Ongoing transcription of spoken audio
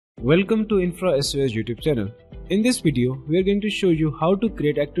Welcome to InfraSOS YouTube channel. In this video, we are going to show you how to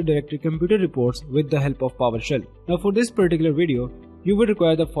create Active Directory computer reports with the help of PowerShell. Now for this particular video, you will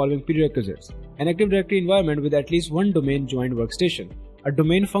require the following prerequisites: an Active Directory environment with at least one domain joined workstation, a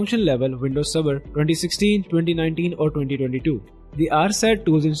domain function level Windows Server 2016, 2019 or 2022, the RSAT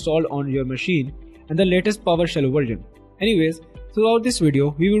tools installed on your machine, and the latest PowerShell version. Anyways, throughout this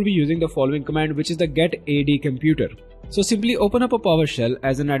video, we will be using the following command, which is the Get-ADComputer. So simply open up a PowerShell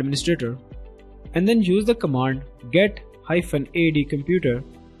as an administrator and then use the command Get-ADComputer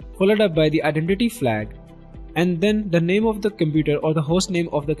followed up by the identity flag and then the name of the computer or the host name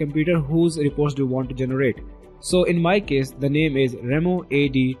of the computer whose reports do you want to generate. So in my case, the name is Remo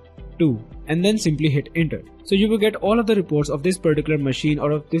AD2 and then simply hit enter. So you will get all of the reports of this particular machine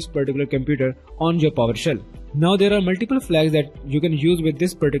or of this particular computer on your PowerShell. Now there are multiple flags that you can use with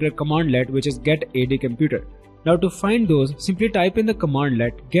this particular commandlet, which is Get-ADComputer. Now to find those, simply type in the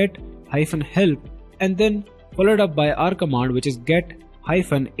commandlet get-help and then followed up by our command, which is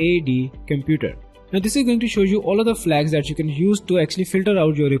get-ADComputer. Now this is going to show you all of the flags that you can use to actually filter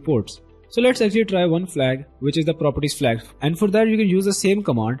out your reports. So let's actually try one flag, which is the properties flag, and for that you can use the same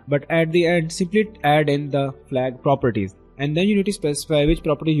command, but at the end simply add in the flag properties, and then you need to specify which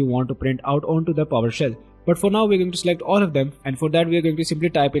property you want to print out onto the PowerShell. But for now we're going to select all of them, and for that we are going to simply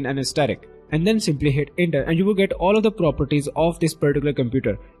type in an asterisk and then simply hit enter, and you will get all of the properties of this particular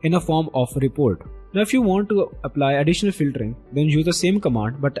computer in a form of report. Now if you want to apply additional filtering, then use the same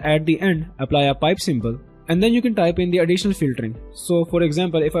command, but at the end apply a pipe symbol and then you can type in the additional filtering. So for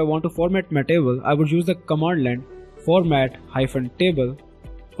example, if I want to format my table, I would use the command line format-table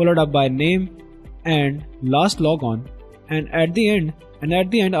followed up by name and last logon, and at the end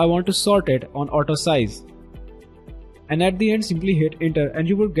I want to sort it on auto size. And at the end simply hit enter and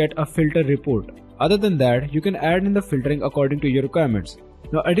you will get a filter report. Other than that, you can add in the filtering according to your requirements.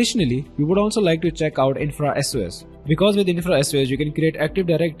 Now additionally, we would also like to check out InfraSOS, because with InfraSOS you can create Active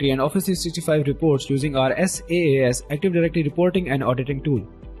Directory and Office 365 reports using our SaaS Active Directory reporting and auditing tool.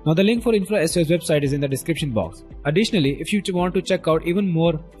 Now the link for InfraSOS website is in the description box. Additionally, if you want to check out even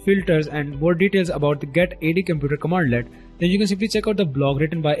more filters and more details about the Get-ADComputer commandlet, then you can simply check out the blog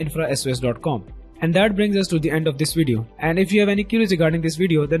written by infrasos.com. And that brings us to the end of this video. And if you have any queries regarding this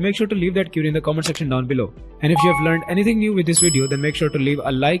video, then make sure to leave that query in the comment section down below. And if you have learned anything new with this video, then make sure to leave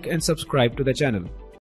a like and subscribe to the channel.